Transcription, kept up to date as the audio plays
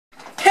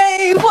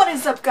What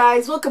is up,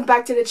 guys? Welcome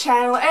back to the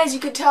channel. As you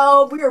can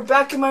tell, we are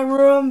back in my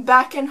room,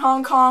 back in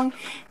Hong Kong,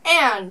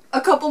 and a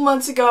couple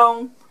months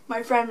ago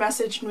my friend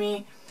messaged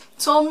me,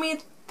 told me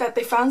that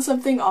they found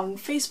something on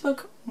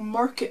Facebook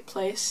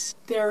Marketplace.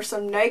 There are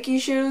some Nike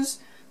shoes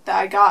that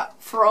I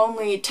got for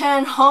only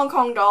 10 Hong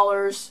Kong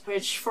dollars,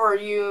 which for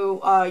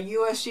you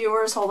US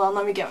viewers, hold on,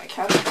 let me get my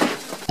calculator.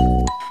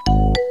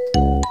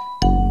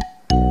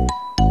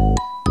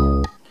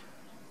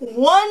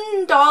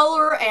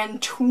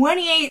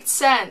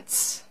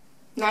 $1.28.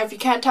 Now, if you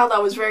can't tell,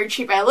 that was very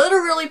cheap. I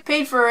literally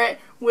paid for it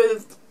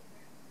with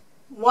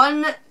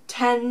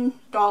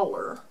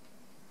 $1.10.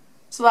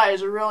 So that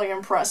is really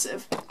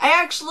impressive. I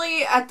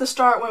actually, at the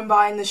start when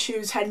buying the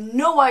shoes, had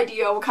no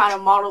idea what kind of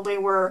model they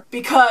were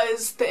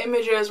because the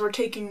images were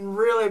taken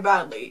really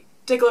badly.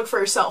 Take a look for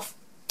yourself.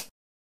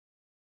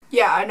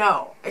 Yeah, I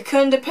know. I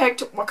couldn't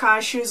depict what kind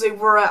of shoes they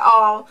were at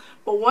all,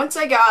 but once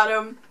I got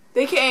them,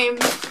 they came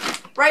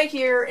right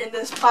here in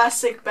this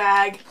plastic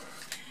bag.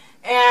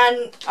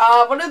 And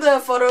one of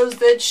the photos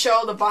did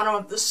show the bottom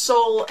of the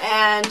sole,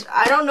 and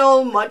I don't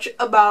know much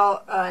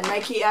about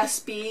Nike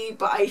SB,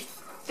 but I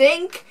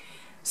think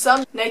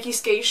some Nike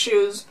skate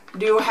shoes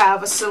do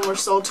have a similar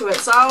sole to it.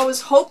 So I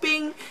was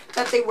hoping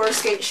that they were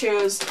skate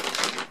shoes.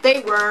 They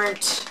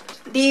weren't.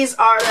 These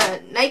are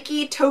the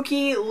Nike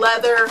Toki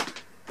leather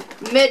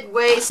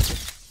mid-waist.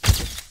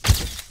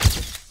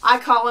 I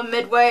call them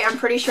midway. I'm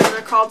pretty sure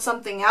they're called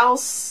something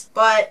else,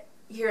 but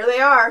here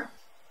they are.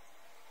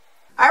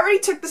 I already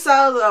took this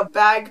out of the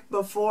bag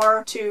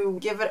before to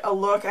give it a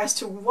look as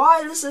to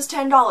why this is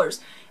 $10.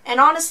 And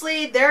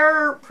honestly,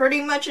 they're pretty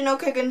much in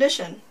okay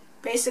condition.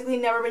 Basically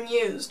never been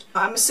used.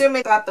 I'm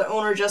assuming that the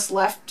owner just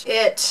left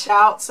it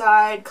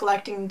outside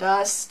collecting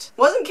dust.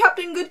 Wasn't kept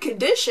in good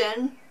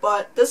condition,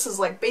 but this is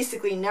like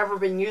basically never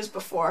been used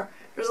before.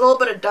 There's a little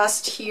bit of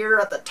dust here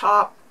at the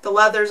top. The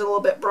leather's a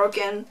little bit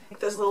broken.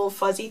 This little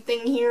fuzzy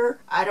thing here.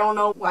 I don't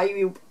know why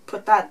you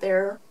put that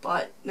there,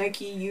 but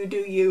Nike, you do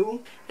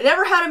you. I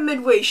never had a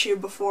midway shoe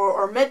before,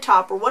 or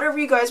mid-top, or whatever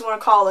you guys want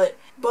to call it,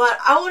 but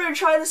I wanted to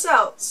try this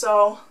out,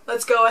 so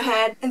let's go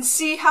ahead and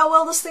see how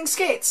well this thing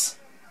skates.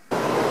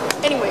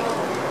 Anyway,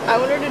 I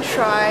wanted to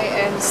try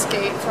and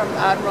skate from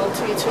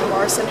Admiralty to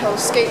Morrison Hill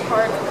Skate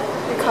Park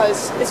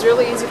because it's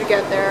really easy to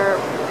get there,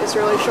 it's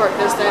really short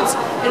distance,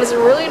 and it's a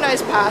really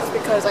nice path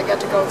because I get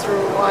to go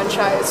through Wan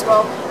Chai as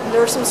well. And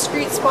there are some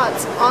street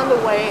spots on the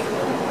way,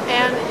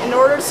 and in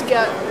order to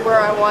get where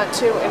I want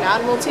to in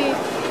Admiralty,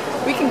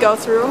 we can go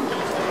through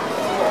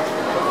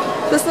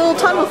this little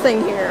tunnel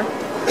thing here.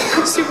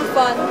 Super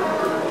fun.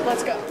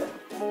 Let's go.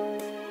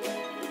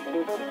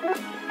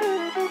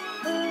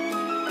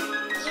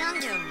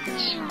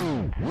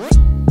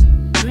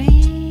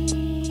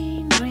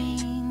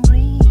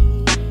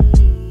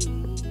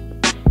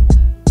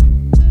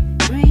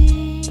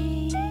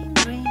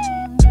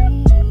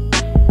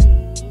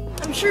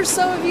 I'm sure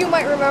some of you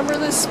might remember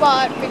this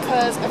spot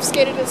because I've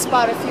skated this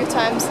spot a few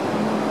times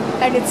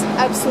and it's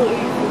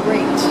absolutely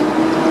great.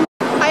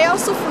 I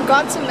also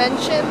forgot to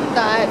mention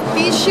that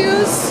these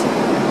shoes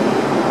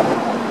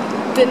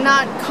did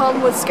not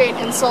come with skate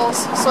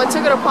insoles, so I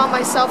took it upon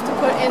myself to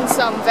put in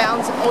some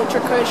Vans Ultra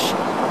Cush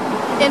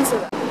into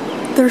them.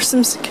 There's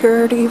some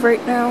security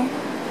right now,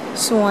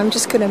 so I'm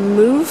just gonna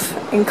move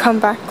and come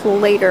back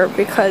later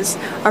because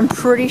I'm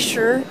pretty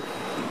sure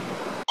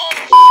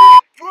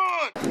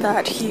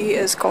that he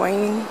is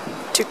going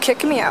to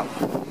kick me out.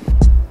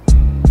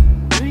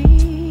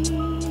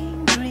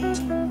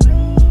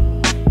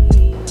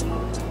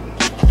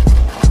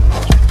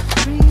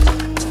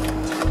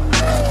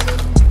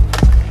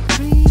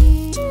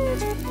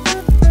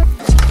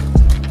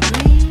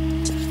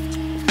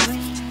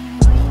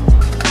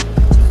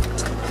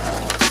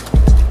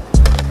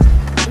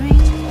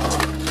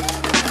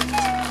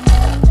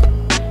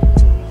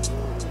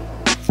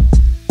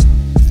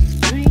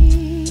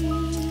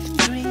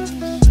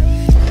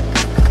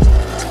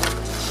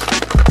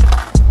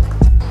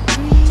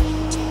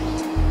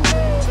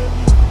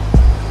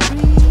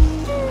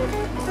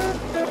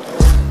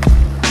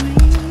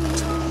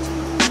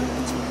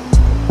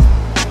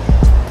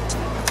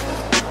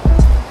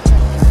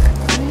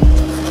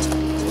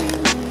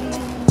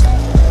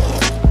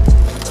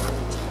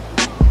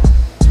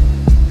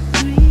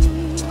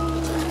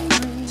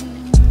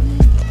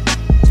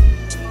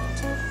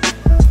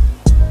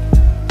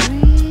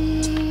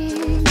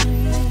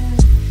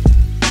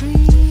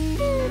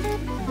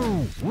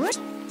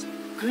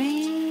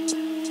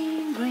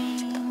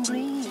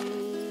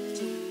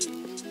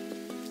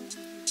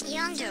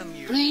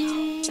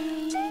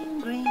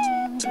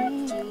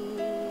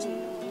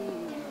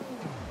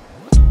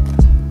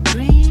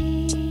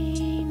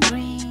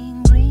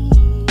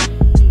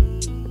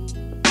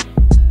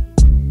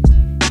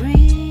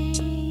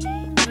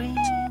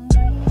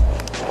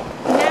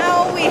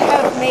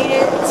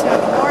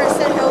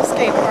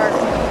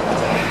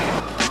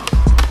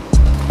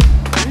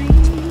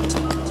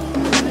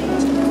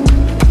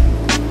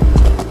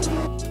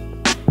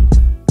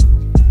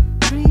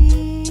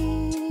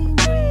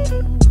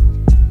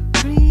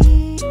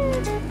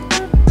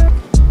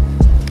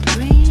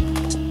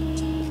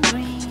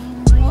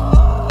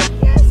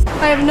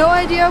 have no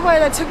idea why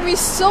that took me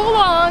so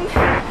long,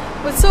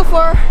 but so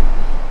far,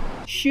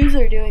 shoes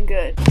are doing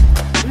good.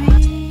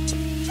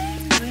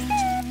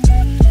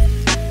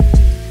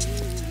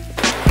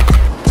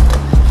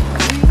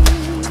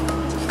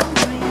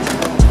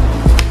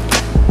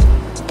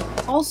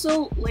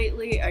 Also,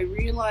 lately I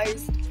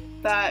realized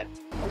that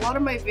a lot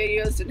of my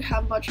videos didn't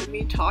have much of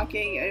me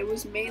talking, and it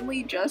was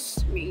mainly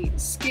just me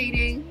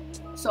skating,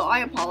 so I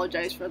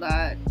apologize for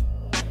that.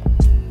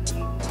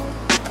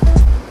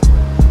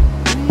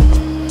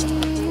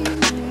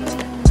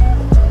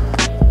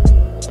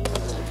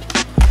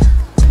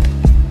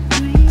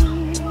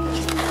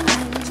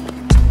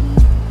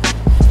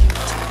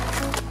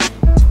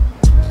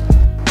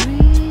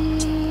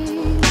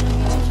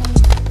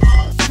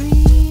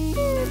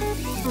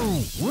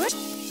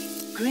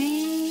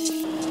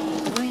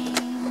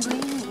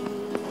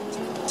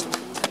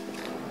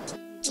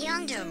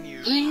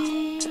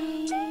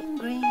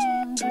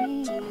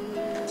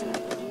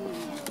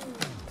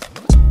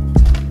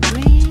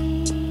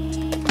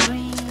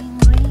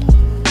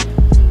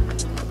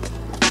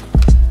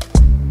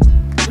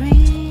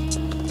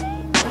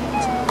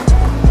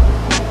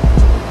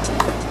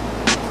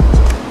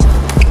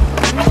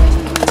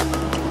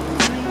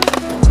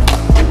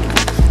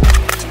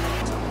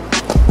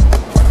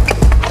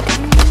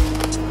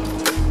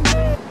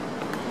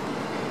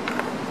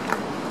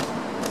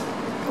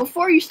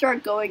 Before you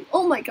start going,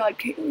 oh my god,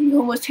 Caitlyn, you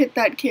almost hit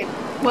that kid.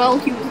 Well,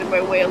 he was in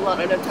my way a lot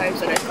of the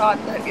times, and I thought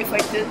that if I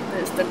did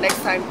this, the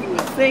next time he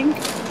would think,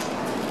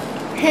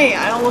 hey,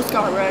 I almost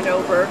got run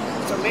over,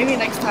 so maybe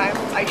next time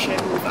I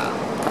should move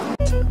out.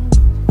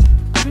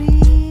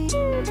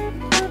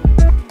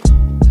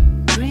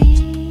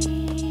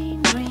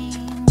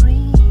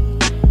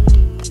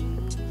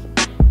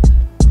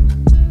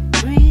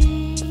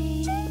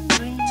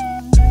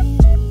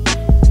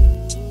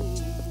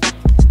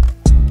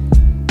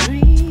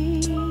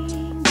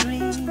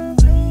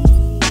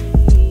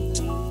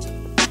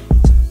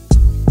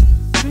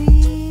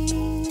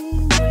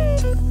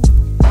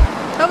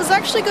 I was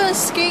actually gonna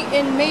skate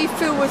in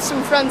Mayfu with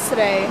some friends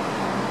today,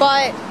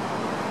 but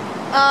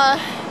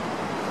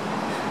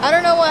I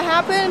don't know what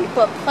happened,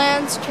 but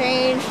plans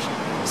changed,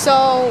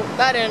 so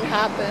that didn't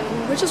happen,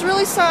 which is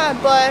really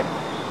sad, but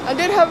I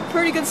did have a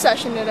pretty good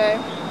session today.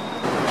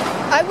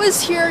 I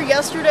was here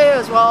yesterday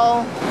as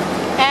well,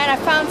 and I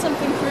found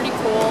something pretty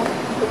cool.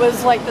 It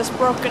was like this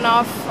broken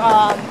off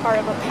part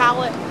of a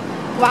pallet,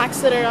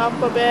 waxed it up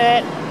a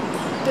bit,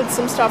 did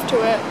some stuff to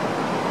it.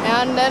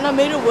 And then I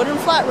made a wooden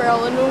flat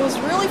rail, and it was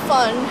really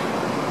fun.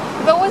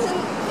 If I wasn't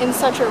in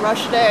such a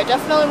rush today, I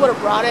definitely would have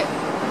brought it.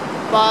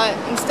 But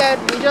instead,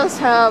 we just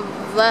have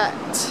that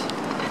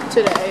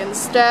today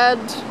instead,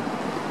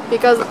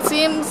 because it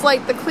seems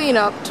like the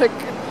cleanup took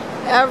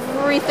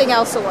everything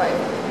else away.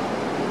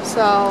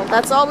 So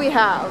that's all we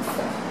have,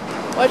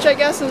 which I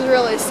guess is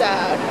really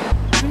sad.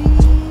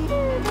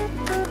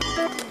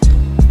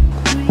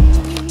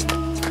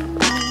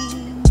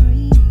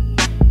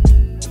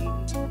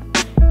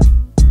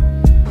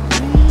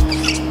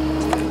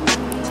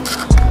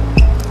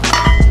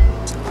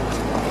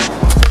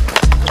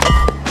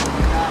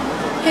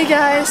 Hey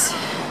guys,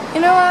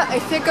 you know what? I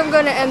think I'm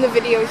going to end the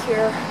video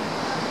here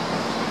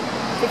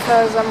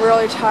because I'm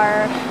really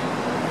tired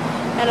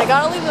and I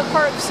gotta leave the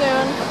park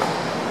soon.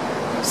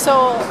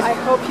 So I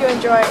hope you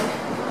enjoyed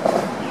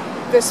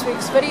this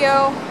week's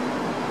video.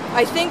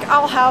 I think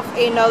I'll have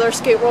another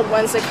Skate World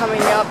Wednesday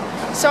coming up.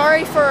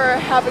 Sorry for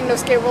having no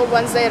Skate World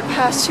Wednesday in the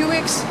past 2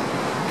 weeks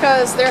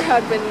because there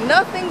had been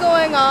nothing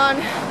going on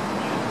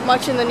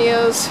much in the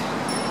news.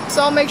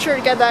 So I'll make sure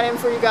to get that in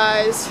for you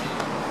guys.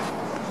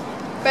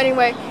 But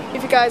anyway,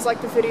 if you guys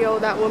like the video,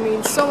 that will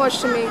mean so much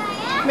to me.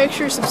 Make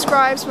sure you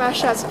subscribe,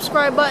 smash that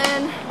subscribe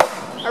button.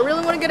 I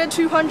really want to get to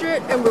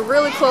 200 and we're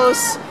really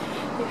close.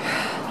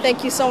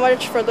 Thank you so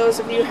much for those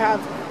of you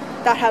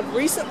that have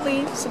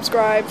recently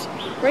subscribed.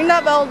 Ring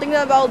that bell, ding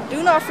that bell,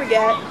 do not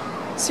forget,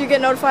 so you get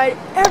notified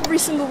every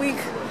single week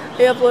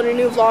I upload a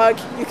new vlog.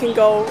 You can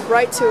go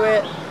right to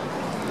it.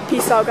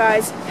 Peace out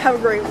guys, have a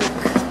great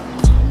week.